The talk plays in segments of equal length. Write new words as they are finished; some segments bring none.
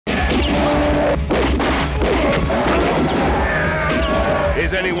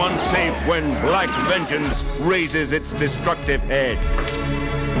Is anyone safe when black vengeance raises its destructive head?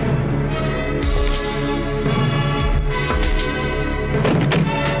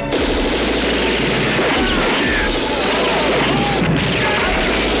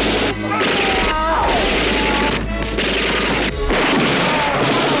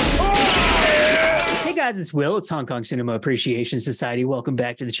 Guys, it's Will. It's Hong Kong Cinema Appreciation Society. Welcome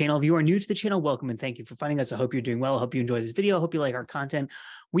back to the channel. If you are new to the channel, welcome and thank you for finding us. I hope you're doing well. I hope you enjoy this video. I hope you like our content.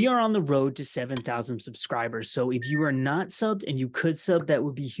 We are on the road to 7,000 subscribers. So if you are not subbed and you could sub, that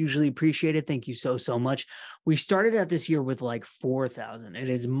would be hugely appreciated. Thank you so much. We started out this year with like 4,000. It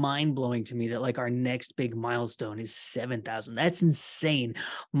is mind-blowing to me that like our next big milestone is 7,000. That's insane.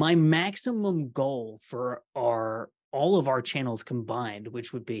 My maximum goal for all of our channels combined,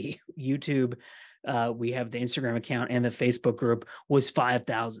 which would be YouTube, we have the Instagram account and the Facebook group, was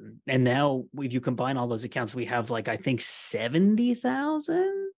 5,000. And now if you combine all those accounts, we have like, I think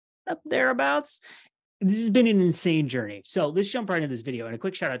 70,000 up thereabouts. This has been an insane journey. So let's jump right into this video. And a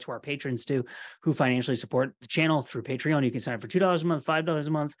quick shout out to our patrons too, who financially support the channel through Patreon. You can sign up for $2 a month, $5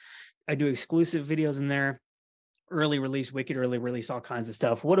 a month. I do exclusive videos in there, early release, wicked early release, all kinds of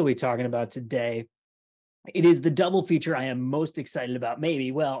stuff. What are we talking about today? It is the double feature I am most excited about.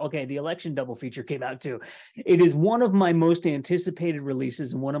 Maybe, well, okay, the election double feature came out too. It is one of my most anticipated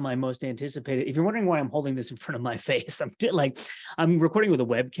releases and one of my most anticipated. If you're wondering why I'm holding this in front of my face, I'm recording with a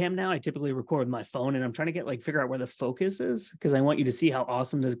webcam now. I typically record with my phone, and I'm trying to figure out where the focus is because I want you to see how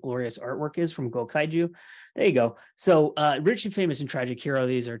awesome this glorious artwork is from Gokaiju. There you go. So, Rich and Famous and Tragic Hero.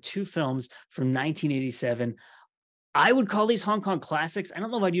 These are two films from 1987. I would call these Hong Kong classics. I don't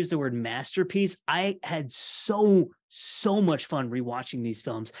know if I'd use the word masterpiece. I had so much fun rewatching these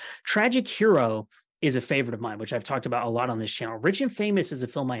films. Tragic Hero is a favorite of mine, which I've talked about a lot on this channel. Rich and Famous is a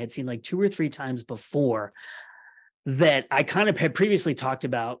film I had seen like 2 or 3 times before that I kind of had previously talked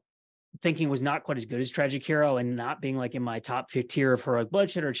about thinking was not quite as good as Tragic Hero and not being like in my top 5 tier of Heroic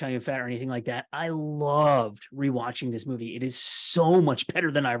Bloodshed or Chow Yun-fat or anything like that. I loved rewatching this movie. It is so much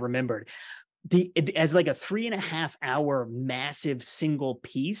better than I remembered. As like a 3.5 hour massive single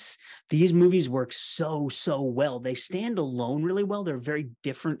piece, these movies work so well. They stand alone really well. They're very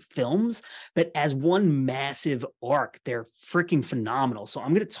different films, but as one massive arc, they're freaking phenomenal. So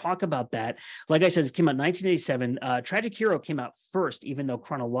I'm going to talk about that. Like I said, this came out in 1987. Tragic Hero came out first, even though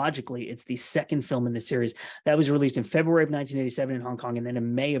chronologically it's the second film in the series. That was released in February of 1987 in Hong Kong, and then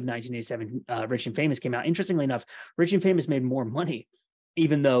in May of 1987, Rich and Famous came out. Interestingly enough, Rich and Famous made more money,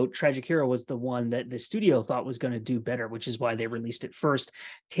 even though Tragic Hero was the one that the studio thought was going to do better, which is why they released it first.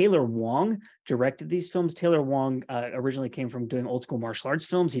 Taylor Wong directed these films. Taylor Wong originally came from doing old school martial arts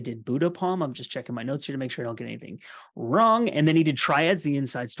films. He did Buddha Palm. I'm just checking my notes here to make sure I don't get anything wrong. And then he did Triads, The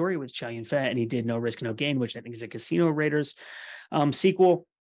Inside Story with Chow Yun-fat, and he did No Risk, No Gain, which I think is a Casino Raiders sequel.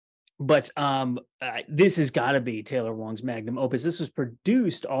 But this has got to be Taylor Wong's magnum opus. This was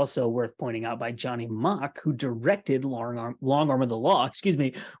produced, also worth pointing out, by Johnny Mok, who directed Long Arm of the Law,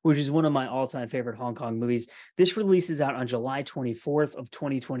 which is one of my all-time favorite Hong Kong movies. This releases out on July 24th of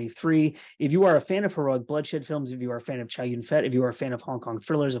 2023. If you are a fan of Heroic Bloodshed films, if you are a fan of Chow Yun-fat, if you are a fan of Hong Kong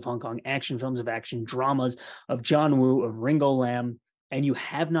thrillers, of Hong Kong action films, of action dramas, of John Woo, of Ringo Lam, and you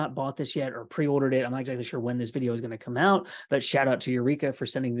have not bought this yet or pre-ordered it, I'm not exactly sure when this video is going to come out, but shout out to Eureka for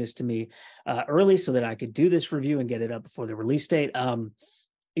sending this to me early so that I could do this review and get it up before the release date.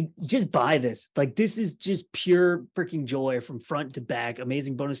 Just buy this. Like, this is just pure freaking joy from front to back.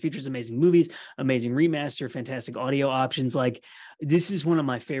 Amazing bonus features, amazing movies, amazing remaster, fantastic audio options. Like, this is one of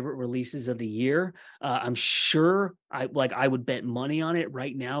my favorite releases of the year. I'm sure I would bet money on it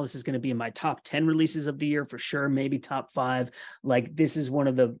right now. This is going to be in my top 10 releases of the year for sure, maybe top 5. Like, this is one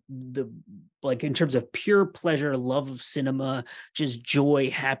of the like, in terms of pure pleasure, love of cinema, just joy,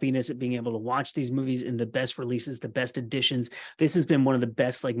 happiness at being able to watch these movies in the best releases, the best editions. This has been one of the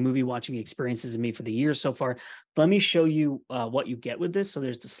best like movie watching experiences of me for the year so far. Let me show you what you get with this. So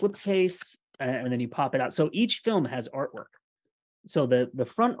there's the slipcase, and then you pop it out. So each film has artwork. So the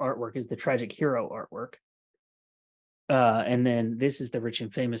front artwork is the Tragic Hero artwork. And then this is the Rich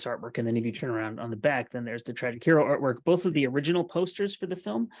and Famous artwork. And then if you turn around on the back, then there's the Tragic Hero artwork. Both of the original posters for the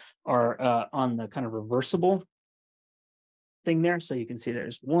film are on the kind of reversible thing there. So you can see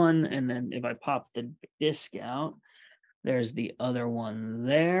there's one. And then if I pop the disc out, there's the other one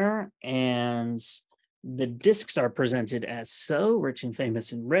there. And the discs are presented as so: Rich and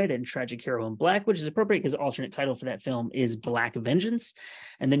Famous in red and Tragic Hero in black, which is appropriate because the alternate title for that film is Black Vengeance.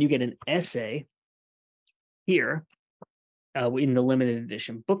 And then you get an essay here in the limited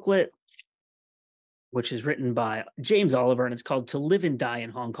edition booklet which is written by James Oliver, and it's called To Live and Die in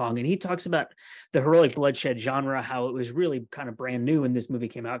Hong Kong. And he talks about the heroic bloodshed genre, how it was really kind of brand new when this movie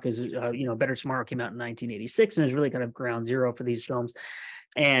came out, because, Better Tomorrow came out in 1986, and it was really kind of ground zero for these films.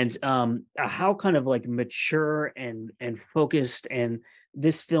 And how kind of like mature and focused and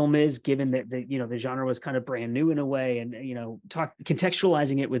this film is, given that the genre was kind of brand new in a way, and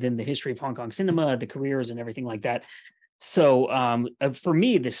contextualizing it within the history of Hong Kong cinema, the careers and everything like that. So for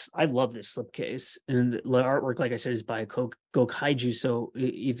me, I love this slipcase, and the artwork, like I said, is by Go Kaiju. So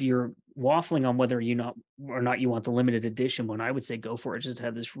if you're waffling on whether you want the limited edition one, I would say go for it. Just to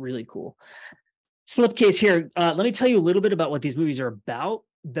have this really cool slipcase here. Let me tell you a little bit about what these movies are about.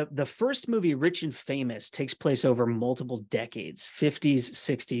 The first movie, Rich and Famous, takes place over multiple decades, 50s,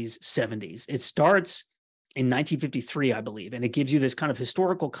 60s, 70s. It starts in 1953, I believe, and it gives you this kind of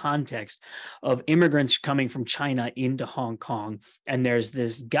historical context of immigrants coming from China into Hong Kong. And there's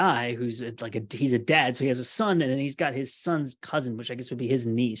this guy who's he's a dad, so he has a son, and then he's got his son's cousin, which I guess would be his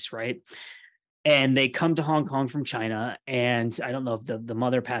niece, right? And they come to Hong Kong from China, and I don't know if the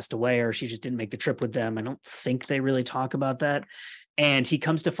mother passed away or she just didn't make the trip with them. I don't think they really talk about that. And he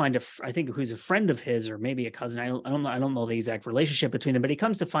comes to find I think who's a friend of his, or maybe a cousin. I don't know the exact relationship between them, but he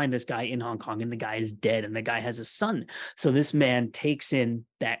comes to find this guy in Hong Kong, and the guy is dead, and the guy has a son. So this man takes in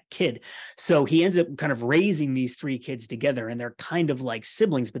that kid. So he ends up kind of raising these three kids together, and they're kind of like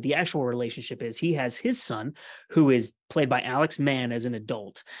siblings, but the actual relationship is he has his son, who is played by Alex Mann as an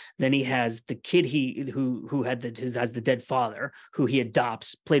adult. Then he has the kid who has the dead father, who he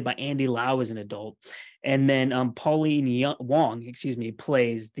adopts, played by Andy Lau as an adult. And then Pauline Wong,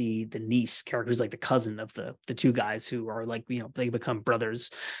 plays the niece character, who's like the cousin of the two guys who are they become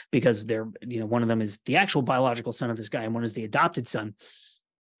brothers because they're, one of them is the actual biological son of this guy and one is the adopted son.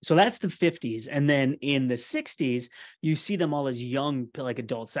 So that's the 50s. And then in the 60s, you see them all as young, like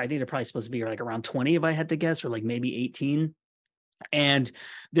adults. I think they're probably supposed to be like around 20, if I had to guess, or like maybe 18. And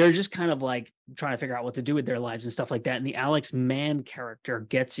they're just kind of like trying to figure out what to do with their lives and stuff like that. And the Alex Mann character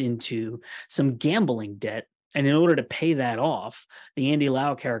gets into some gambling debt. And in order to pay that off, the Andy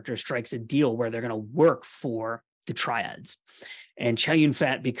Lau character strikes a deal where they're going to work for the triads. And Chow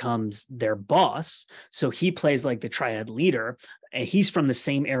Yun-fat becomes their boss. So he plays like the triad leader. And he's from the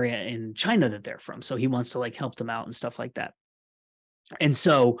same area in China that they're from. So he wants to like help them out and stuff like that. And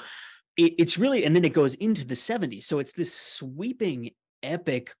so it's really, and then it goes into the 70s. So it's this sweeping,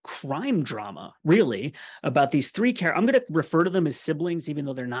 epic crime drama, really, about these three characters. I'm going to refer to them as siblings, even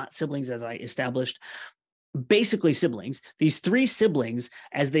though they're not siblings, as I established. Basically siblings, these three siblings,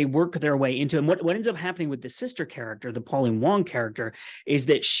 as they work their way into, and what ends up happening with the sister character, the Pauline Wong character, is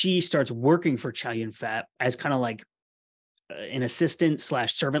that she starts working for Chow Yun-fat as kind of like an assistant /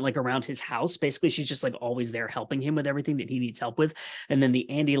 servant, like around his house. Basically, she's just like always there helping him with everything that he needs help with. And then the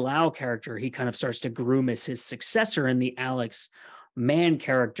Andy Lau character, he kind of starts to groom as his successor, and the Alex Mann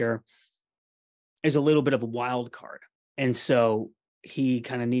character is a little bit of a wild card. And so he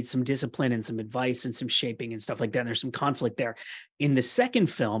kind of needs some discipline and some advice and some shaping and stuff like that. And there's some conflict there. In the second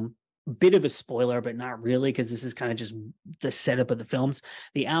film, bit of a spoiler, but not really, because this is kind of just the setup of the films.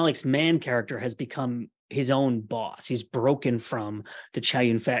 The Alex Mann character has become his own boss. He's broken from the Chow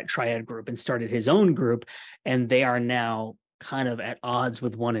Yun-fat triad group and started his own group, and they are now kind of at odds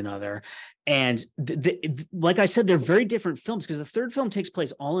with one another. And like I said, they're very different films, because the third film takes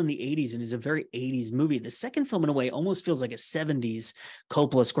place all in the 80s and is a very 80s movie. The second film, in a way, almost feels like a 70s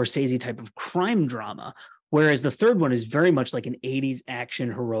Coppola Scorsese type of crime drama, whereas the third one is very much like an 80s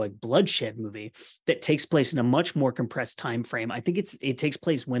action heroic bloodshed movie that takes place in a much more compressed time frame. I think it takes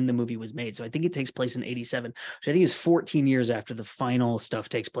place when the movie was made. So I think it takes place in 87, which I think is 14 years after the final stuff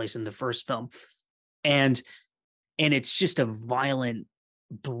takes place in the first film. And it's just a violent,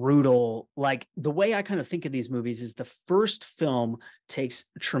 brutal, like, the way I kind of think of these movies is the first film takes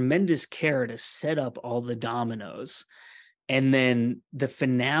tremendous care to set up all the dominoes. And then the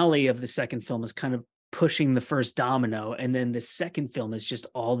finale of the second film is kind of pushing the first domino. And then the second film is just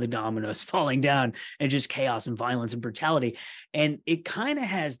all the dominoes falling down and just chaos and violence and brutality. And it kind of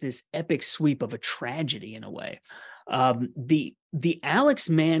has this epic sweep of a tragedy in a way. The Alex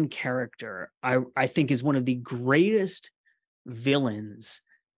Mann character, I think, is one of the greatest villains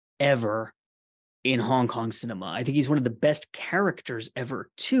ever in Hong Kong cinema. I think he's one of the best characters ever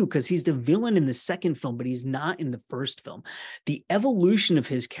too, because he's the villain in the second film, but he's not in the first film. The evolution of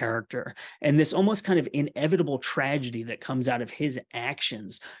his character and this almost kind of inevitable tragedy that comes out of his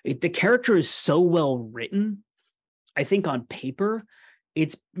actions. The character is so well written. I think on paper,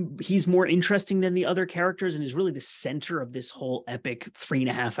 he's more interesting than the other characters and is really the center of this whole epic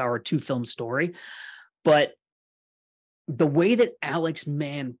 3.5 hour 2-film story. But the way that Alex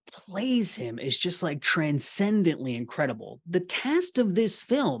Mann plays him is just like transcendently incredible. The cast of this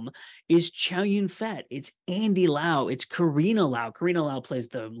film is Chow Yun-fat, it's Andy Lau, it's Karina Lau. Karina Lau plays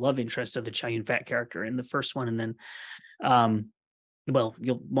the love interest of the Chow Yun-fat character in the first one, and then well,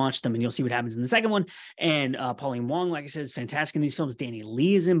 you'll watch them and you'll see what happens in the second one. And Pauline Wong, like I said, is fantastic in these films. Danny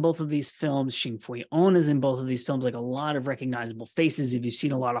Lee is in both of these films. Xing Fui-on is in both of these films. Like a lot of recognizable faces if you've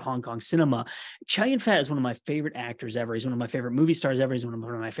seen a lot of Hong Kong cinema. Chow Yun-fat is one of my favorite actors ever. He's one of my favorite movie stars ever. He's one of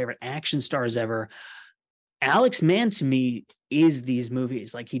my favorite action stars ever. Alex Mann, to me, is these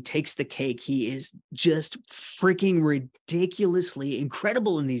movies. Like, he takes the cake. He is just freaking ridiculously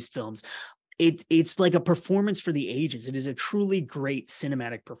incredible in these films. It's like a performance for the ages. It is a truly great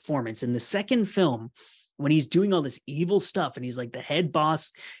cinematic performance. In the second film, when he's doing all this evil stuff and he's like the head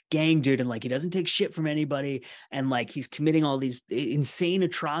boss gang dude, and like he doesn't take shit from anybody, and like he's committing all these insane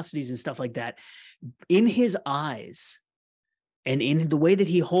atrocities and stuff like that, in his eyes and in the way that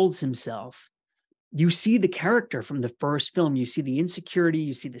he holds himself, you see the character from the first film. You see the insecurity,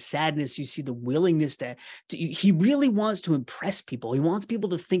 you see the sadness, you see the willingness to he really wants to impress people. He wants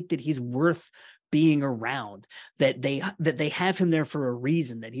people to think that he's worth being around, that they have him there for a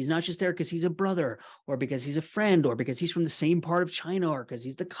reason, that he's not just there because he's a brother or because he's a friend or because he's from the same part of China or because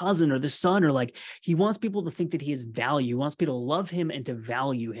he's the cousin or the son, or like, he wants people to think that he has value. He wants people to love him and to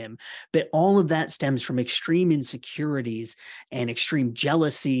value him. But all of that stems from extreme insecurities and extreme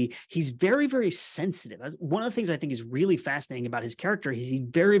jealousy. He's very, very sensitive. One of the things I think is really fascinating about his character is he's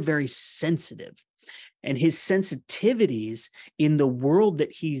very, very sensitive. And his sensitivities in the world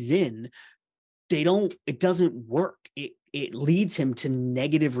that he's in, it doesn't work. It leads him to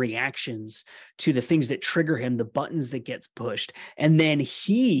negative reactions to the things that trigger him, the buttons that gets pushed. And then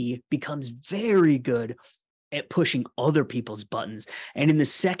he becomes very good at pushing other people's buttons. And in the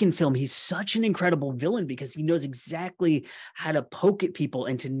second film, he's such an incredible villain because he knows exactly how to poke at people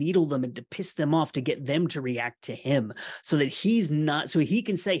and to needle them and to piss them off to get them to react to him, so that so he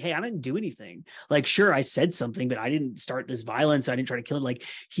can say, hey, I didn't do anything. Like, sure, I said something, but I didn't start this violence. I didn't try to kill him. Like,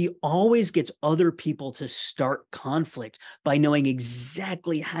 he always gets other people to start conflict by knowing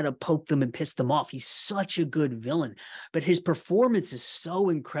exactly how to poke them and piss them off. He's such a good villain, but his performance is so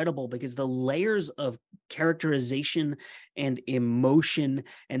incredible because the layers of characterization and emotion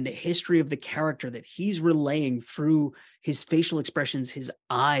and the history of the character that he's relaying through his facial expressions, his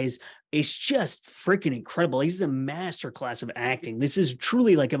eyes, it's just freaking incredible. He's a masterclass of acting. This is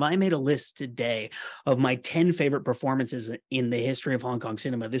truly, like, if I made a list today of my 10 favorite performances in the history of Hong Kong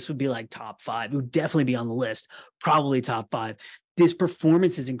cinema, this would be like top 5. It would definitely be on the list, probably top 5. This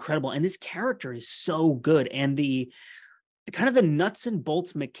performance is incredible, and this character is so good, and the kind of the nuts and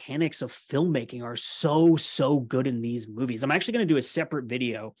bolts mechanics of filmmaking are so good in these movies. I'm actually going to do a separate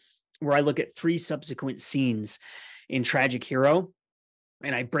video where I look at 3 subsequent scenes in Tragic Hero,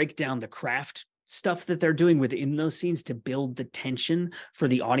 and I break down the craft stuff that they're doing within those scenes to build the tension for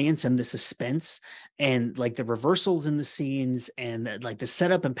the audience and the suspense, and like the reversals in the scenes and like the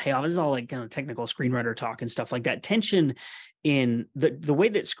setup and payoff. This is all like kind of technical screenwriter talk and stuff like that. Tension in the way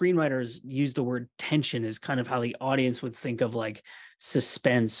that screenwriters use the word tension is kind of how the audience would think of like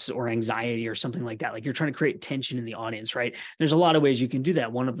suspense or anxiety or something like that. Like, you're trying to create tension in the audience, right? There's a lot of ways you can do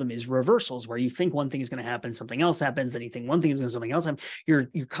that. One of them is reversals, where you think one thing is going to happen, something else happens, and you think one thing is going to something else happen. You're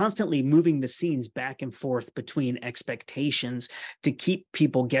constantly moving the scenes back and forth between expectations to keep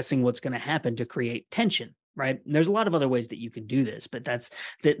people guessing what's going to happen to create tension. Right. And there's a lot of other ways that you can do this, but that's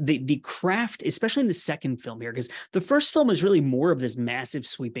the craft, especially in the second film here, because the first film is really more of this massive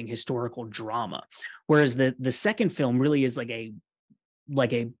sweeping historical drama, whereas the second film really is I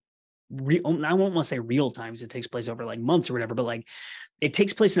won't want to say real time, because it takes place over like months or whatever, but like it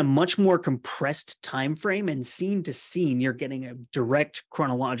takes place in a much more compressed time frame, and scene to scene, you're getting a direct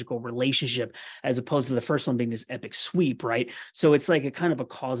chronological relationship, as opposed to the first one being this epic sweep, right? So it's like a kind of a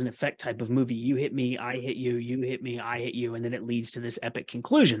cause and effect type of movie. You hit me, I hit you, you hit me, I hit you, and then it leads to this epic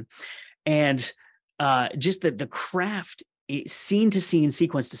conclusion. And just the craft, scene to scene,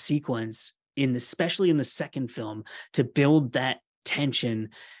 sequence to sequence, especially in the second film, to build that tension.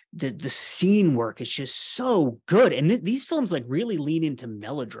 The scene work is just so good. And these films like really lean into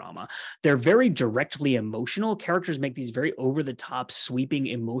melodrama. They're very directly emotional. Characters make these very over the top, sweeping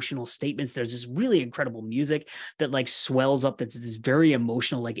emotional statements. There's this really incredible music that like swells up. That's this very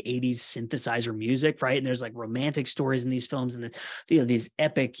emotional, like 80s synthesizer music, right? And there's like romantic stories in these films, and these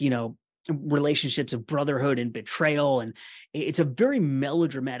epic, relationships of brotherhood and betrayal. And it's a very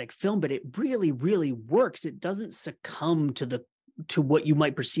melodramatic film, but it really, really works. It doesn't succumb to what you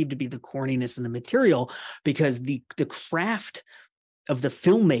might perceive to be the corniness in the material, because the craft of the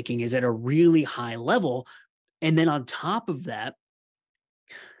filmmaking is at a really high level. And then on top of that,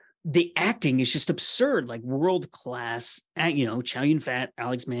 the acting is just absurd, like world class. You know, Chow Yun-fat,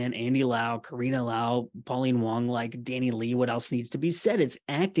 Alex Mann, Andy Lau, Karina Lau, Pauline Wong, like Danny Lee. What else needs to be said? It's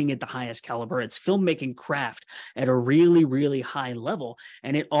acting at the highest caliber. It's filmmaking craft at a really, really high level,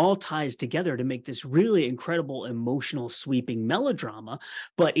 and it all ties together to make this really incredible, emotional, sweeping melodrama.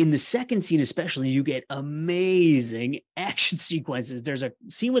 But in the second scene, especially, you get amazing action sequences. There's a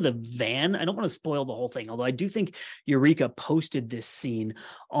scene with a van. I don't want to spoil the whole thing, although I do think Eureka posted this scene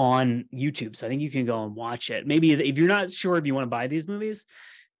on YouTube, so I think you can go and watch it. Maybe if you're not sure if you want to buy these movies,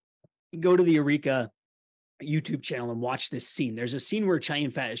 go to the Eureka YouTube channel and watch this scene. There's a scene where Chow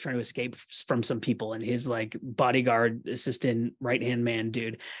Yun-fat is trying to escape from some people, and his like bodyguard assistant right-hand man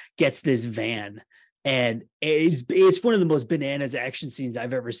dude gets this van, and it's one of the most bananas action scenes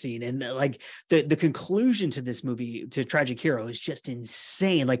I've ever seen. And like the conclusion to this movie, to Tragic Hero, is just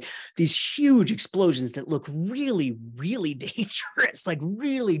insane. Like these huge explosions that look really, really dangerous, like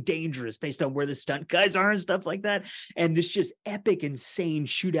really dangerous based on where the stunt guys are and stuff like that. And this just epic, insane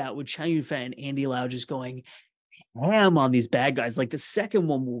shootout with Chow Yun-fat and Andy Lau just going ham on these bad guys. Like the second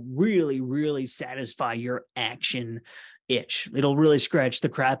one will really, really satisfy your action itch. It'll really scratch the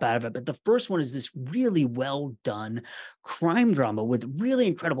crap out of it. But the first one is this really well done crime drama with really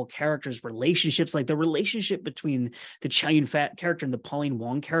incredible characters, relationships. Like the relationship between the Chow Yun-fat character and the Pauline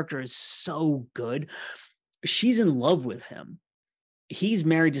Wong character is so good. She's in love with him. He's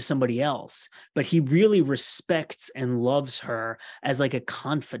married to somebody else, but he really respects and loves her as like a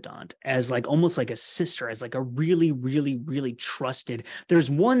confidant, as like almost like a sister, as like a really, really, really trusted.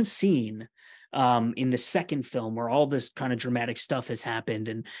 There's one scene in the second film where all this kind of dramatic stuff has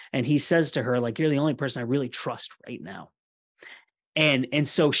happened, and he says to her, like, you're the only person I really trust right now. And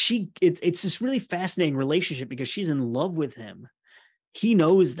so it's this really fascinating relationship because she's in love with him. He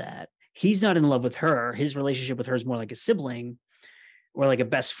knows that. He's not in love with her. His relationship with her is more like a sibling or like a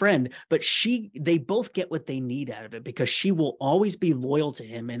best friend, but they both get what they need out of it because she will always be loyal to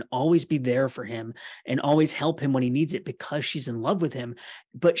him and always be there for him and always help him when he needs it because she's in love with him.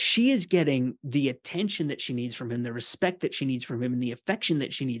 But she is getting the attention that she needs from him, the respect that she needs from him, and the affection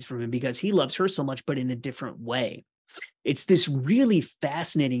that she needs from him because he loves her so much, but in a different way. It's this really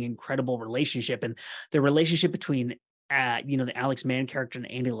fascinating, incredible relationship. And the relationship between the Alex Mann character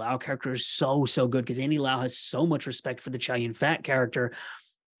and Andy Lau character is so good because Andy Lau has so much respect for the Chow Yun-fat character,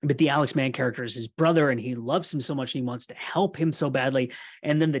 but the Alex Mann character is his brother and he loves him so much and he wants to help him so badly.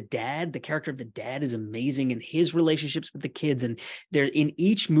 And then the character of the dad is amazing, and his relationships with the kids. And there, in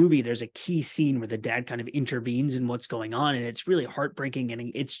each movie, there's a key scene where the dad kind of intervenes in what's going on, and it's really heartbreaking.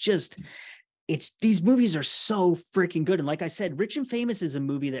 And these movies are so freaking good. And like I said, Rich and Famous is a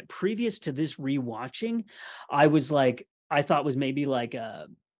movie that previous to this rewatching, I thought was maybe like a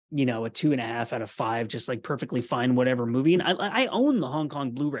 2.5 out of 5, just like perfectly fine, whatever movie. And I own the Hong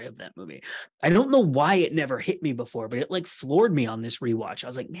Kong Blu-ray of that movie. I don't know why it never hit me before, but it like floored me on this rewatch. I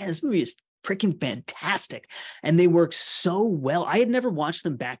was like, man, this movie is freaking fantastic. And they work so well. I had never watched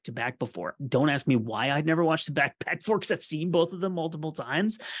them back to back before. Don't ask me why I'd never watched them back to back before, because I've seen both of them multiple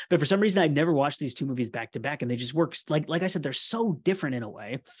times. But for some reason, I'd never watched these two movies back to back. And they just work, like I said, they're so different in a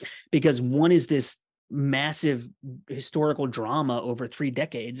way, because one is this massive historical drama over 3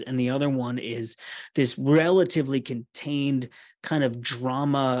 decades, and the other one is this relatively contained kind of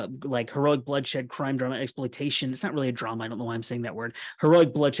drama, like heroic bloodshed, crime drama, exploitation. It's not really a drama. I don't know why I'm saying that word.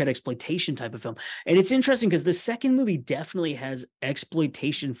 Heroic bloodshed, exploitation type of film. And it's interesting because the second movie definitely has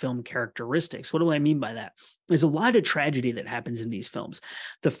exploitation film characteristics. What do I mean by that? There's a lot of tragedy that happens in these films.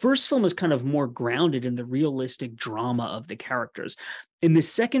 The first film is kind of more grounded in the realistic drama of the characters. In the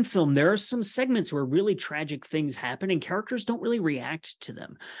second film, there are some segments where really tragic things happen and characters don't really react to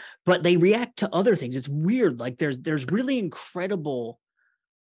them, but they react to other things. It's weird. Like there's really incredible,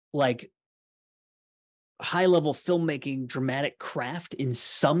 like high level filmmaking, dramatic craft in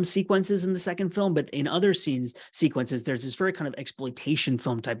some sequences in the second film, but in other sequences, there's this very kind of exploitation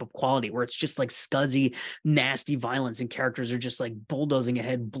film type of quality where it's just like scuzzy, nasty violence and characters are just like bulldozing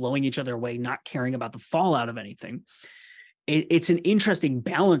ahead, blowing each other away, not caring about the fallout of anything. It's an interesting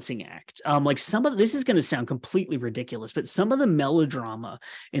balancing act. Like some of this is going to sound completely ridiculous, but some of the melodrama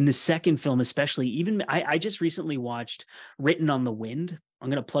in the second film, especially, even I just recently watched Written on the Wind. I'm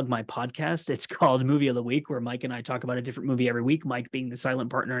going to plug my podcast. It's called Movie of the Week, where Mike and I talk about a different movie every week. Mike being the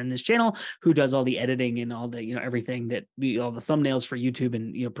silent partner in this channel, who does all the editing and all the, everything that all the thumbnails for YouTube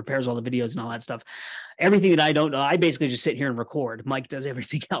and, prepares all the videos and all that stuff. Everything that I don't know, I basically just sit here and record. Mike does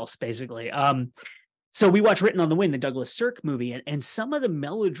everything else, basically. So we watched Written on the Wind, the Douglas Sirk movie, and some of the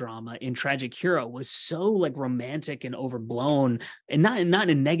melodrama in Tragic Hero was so like romantic and overblown, and not in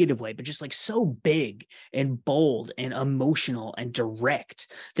a negative way, but just like so big and bold and emotional and direct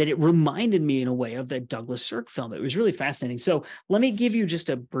that it reminded me in a way of that Douglas Sirk film. It was really fascinating. So let me give you just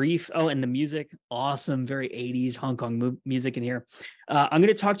a brief. Oh, and the music, awesome, very 80s Hong Kong music in here. I'm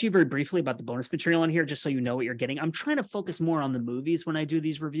going to talk to you very briefly about the bonus material on here, just so you know what you're getting. I'm trying to focus more on the movies when I do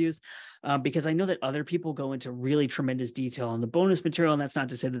these reviews, because I know that other people go into really tremendous detail on the bonus material. And that's not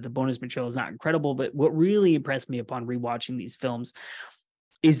to say that the bonus material is not incredible, but what really impressed me upon rewatching these films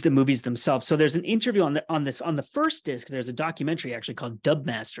is the movies themselves. So there's an interview on the first disc. There's a documentary actually called Dub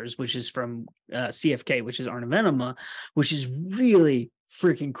Masters, which is from CFK, which is Arne Venema, which is really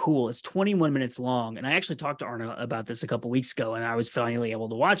freaking cool. It's 21 minutes long. And I actually talked to Arne about this a couple of weeks ago, and I was finally able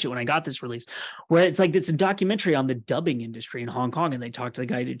to watch it when I got this release, where it's a documentary on the dubbing industry in Hong Kong. And they talked to the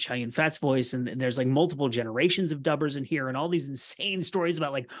guy who did Chow Yun-fat's voice. And there's like multiple generations of dubbers in here and all these insane stories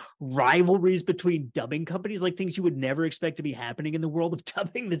about like rivalries between dubbing companies, like things you would never expect to be happening in the world of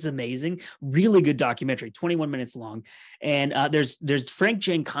dubbing. That's amazing. Really good documentary, 21 minutes long. And there's Frank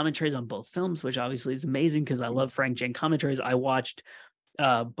Jang commentaries on both films, which obviously is amazing because I love Frank Jang commentaries. I watched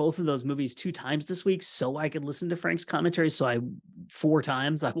both of those movies 2 times this week so I could listen to Frank's commentary. So 4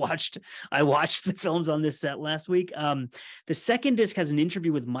 times I watched the films on this set last week. The second disc has an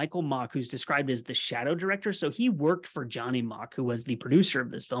interview with Michael Mock, who's described as the shadow director. So he worked for Johnny Mock, who was the producer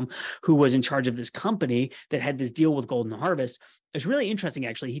of this film, who was in charge of this company that had this deal with Golden Harvest. It's really interesting,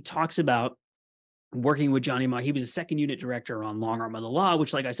 actually. He talks about working with Johnny Mock. He was a second unit director on Long Arm of the Law,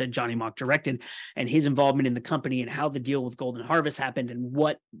 which, like I said, Johnny Mock directed, and his involvement in the company and how the deal with Golden Harvest happened and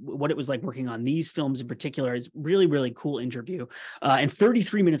what it was like working on these films in particular. Is really, really cool interview, and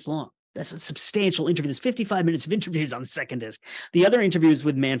 33 minutes long. That's a substantial interview. There's 55 minutes of interviews on the second disc. The other interview is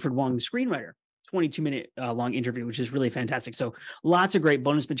with Manfred Wong, the screenwriter. 22-minute long interview, which is really fantastic. So lots of great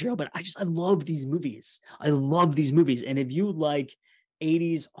bonus material, but I love these movies. I love these movies. And if you like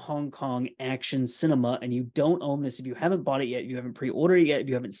 80s Hong Kong action cinema and you don't own this, if you haven't bought it yet, you haven't pre-ordered it yet, if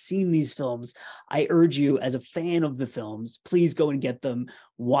you haven't seen these films, I urge you as a fan of the films, please go and get them,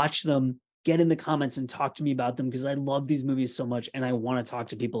 watch them, get in the comments and talk to me about them, because I love these movies so much and I want to talk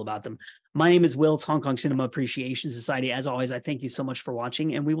to people about them. My name is Will. It's Hong Kong Cinema Appreciation Society. As always, I thank you so much for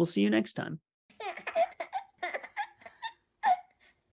watching, and we will see you next time.